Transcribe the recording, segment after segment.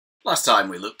Last time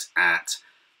we looked at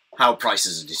how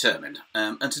prices are determined,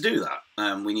 and to do that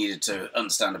we needed to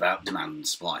understand about demand and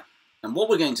supply. And what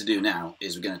we're going to do now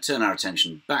is we're going to turn our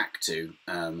attention back to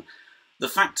the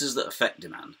factors that affect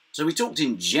demand. So we talked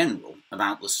in general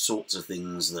about the sorts of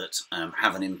things that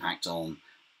have an impact on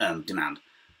demand.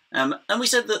 And we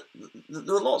said that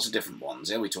there are lots of different ones.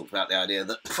 Yeah? We talked about the idea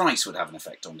that price would have an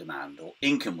effect on demand, or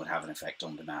income would have an effect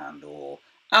on demand, or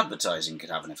advertising could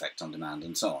have an effect on demand,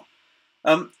 and so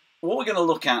on. What we're going to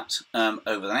look at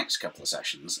over the next couple of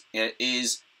sessions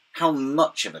is how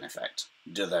much of an effect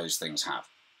do those things have.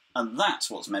 And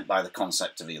that's what's meant by the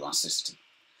concept of elasticity.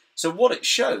 So what it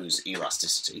shows,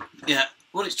 elasticity,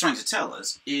 what it's trying to tell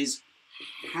us is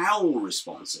how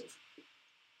responsive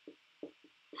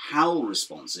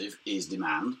is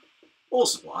demand or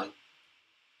supply.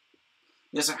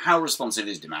 Yeah, so how responsive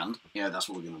is demand? Yeah, that's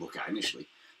what we're going to look at initially.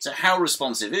 So how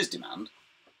responsive is demand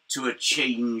to a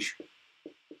change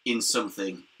in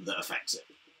something that affects it?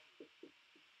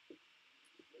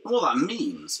 And what that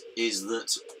means is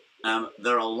that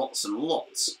there are lots and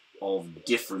lots of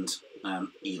different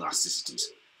elasticities.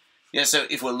 Yeah, so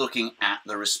if we're looking at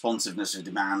the responsiveness of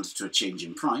demand to a change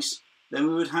in price, then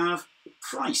we would have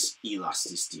price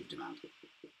elasticity of demand.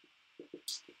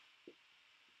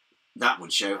 That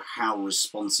would show how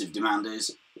responsive demand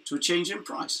is to a change in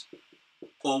price.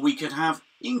 Or we could have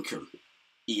income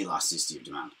elasticity of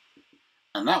demand.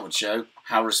 And that would show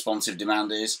how responsive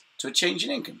demand is to a change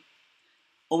in income.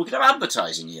 Or we could have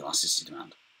advertising elasticity of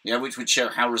demand, which would show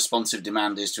how responsive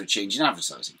demand is to a change in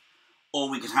advertising. Or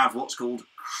we could have what's called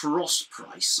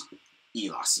cross-price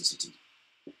elasticity,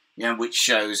 which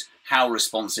shows how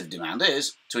responsive demand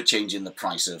is to a change in the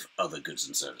price of other goods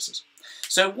and services.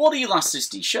 So what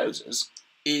elasticity shows us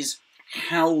is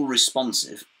how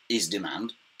responsive is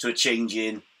demand to a change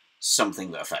in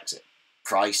something that affects it.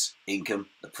 Price, income,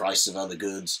 the price of other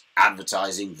goods,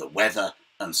 advertising, the weather,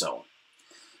 and so on.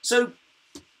 So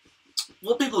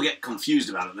what people get confused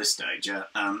about at this stage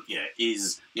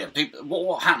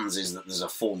what happens is that there's a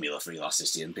formula for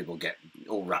elasticity and people get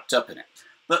all wrapped up in it.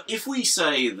 But if we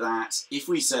say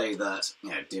that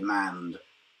demand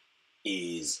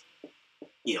is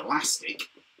elastic,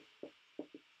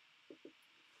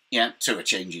 to a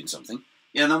change in something,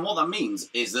 then what that means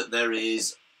is that there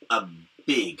is a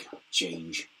big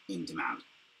change in demand.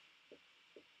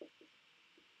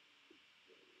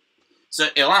 So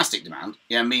elastic demand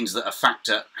means that a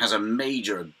factor has a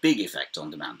major, a big effect on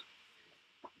demand.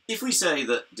 If we say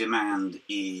that demand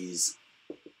is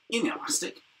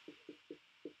inelastic,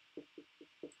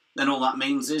 then all that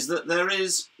means is that there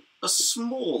is a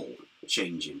small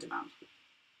change in demand.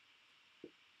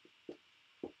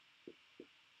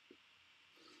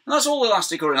 And that's all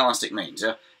elastic or inelastic means.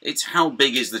 It's how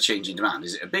big is the change in demand.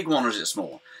 Is it a big one or is it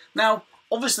small? Now,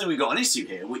 obviously we've got an issue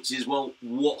here, which is, well,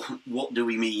 what do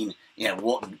we mean?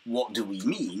 What do we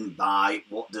mean by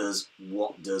what does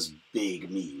big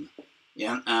mean?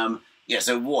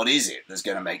 So what is it that's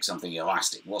going to make something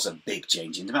elastic? What's a big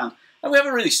change in demand? And we have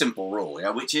a really simple rule,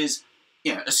 which is,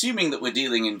 assuming that we're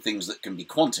dealing in things that can be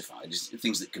quantified,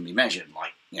 things that can be measured,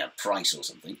 like price or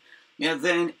something,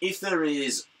 then if there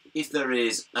is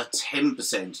a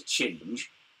 10% change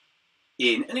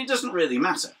in, and it doesn't really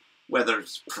matter whether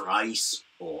it's price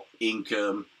or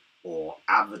income or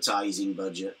advertising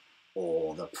budget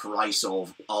or the price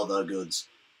of other goods,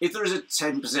 if there is a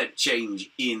 10%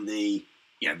 change in the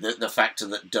factor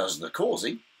that does the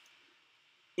causing,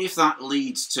 if that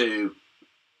leads to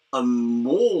a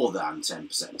more than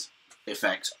 10%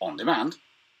 effect on demand,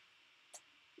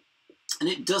 and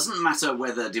it doesn't matter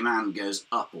whether demand goes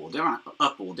up or down,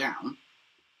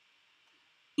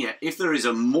 if there is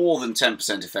a more than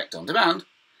 10% effect on demand,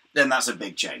 then that's a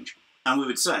big change. And we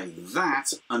would say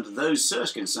that, under those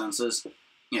circumstances,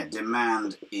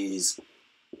 demand is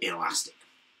elastic.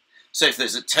 So if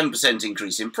there's a 10%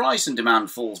 increase in price and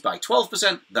demand falls by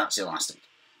 12%, that's elastic.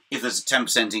 If there's a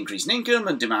 10% increase in income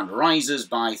and demand rises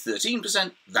by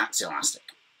 13%, that's elastic.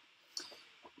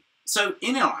 So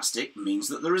inelastic means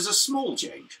that there is a small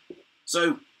change.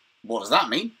 So what does that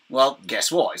mean? Well,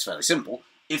 guess what? It's fairly simple.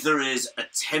 If there is a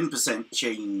 10%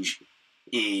 change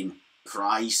in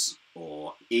price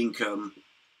or income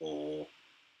or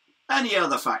any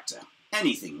other factor,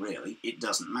 anything really, it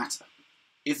doesn't matter.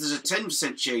 If there's a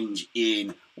 10% change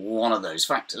in one of those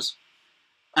factors,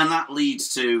 and that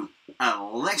leads to a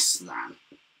less than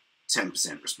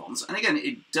 10% response, and again,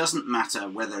 it doesn't matter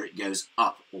whether it goes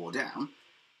up or down,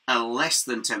 a less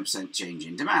than 10% change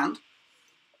in demand,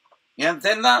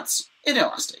 then that's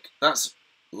inelastic. That's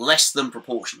less than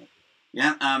proportional.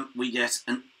 We get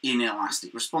an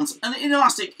inelastic response. And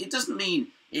inelastic, it doesn't mean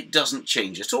it doesn't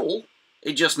change at all.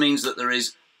 It just means that there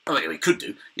is, oh, it could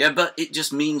do, yeah, but it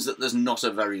just means that there's not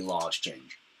a very large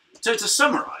change. So to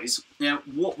summarise,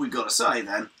 what we've got to say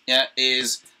then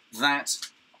is that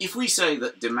if we say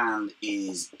that demand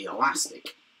is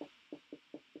elastic,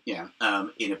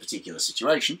 in a particular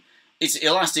situation, it's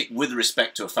elastic with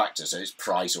respect to a factor, so it's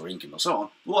price or income or so on.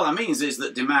 What that means is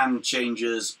that demand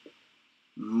changes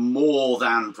more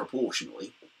than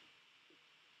proportionally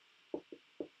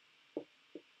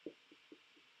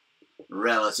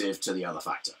relative to the other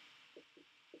factor.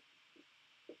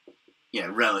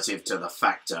 Relative to the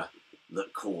factor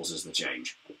that causes the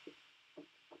change.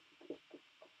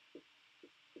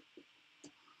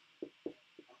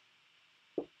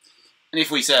 And if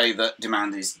we say that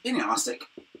demand is inelastic,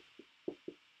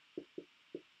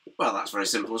 well, that's very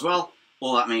simple as well.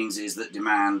 All that means is that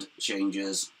demand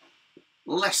changes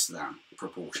less than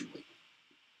proportionally.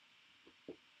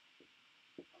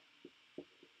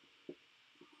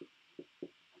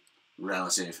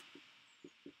 Relative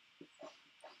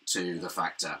to the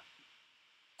factor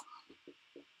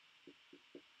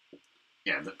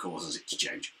that causes it to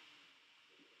change.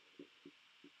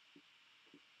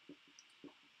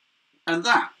 And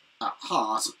that, at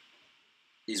heart,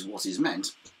 is what is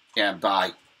meant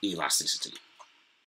by elasticity.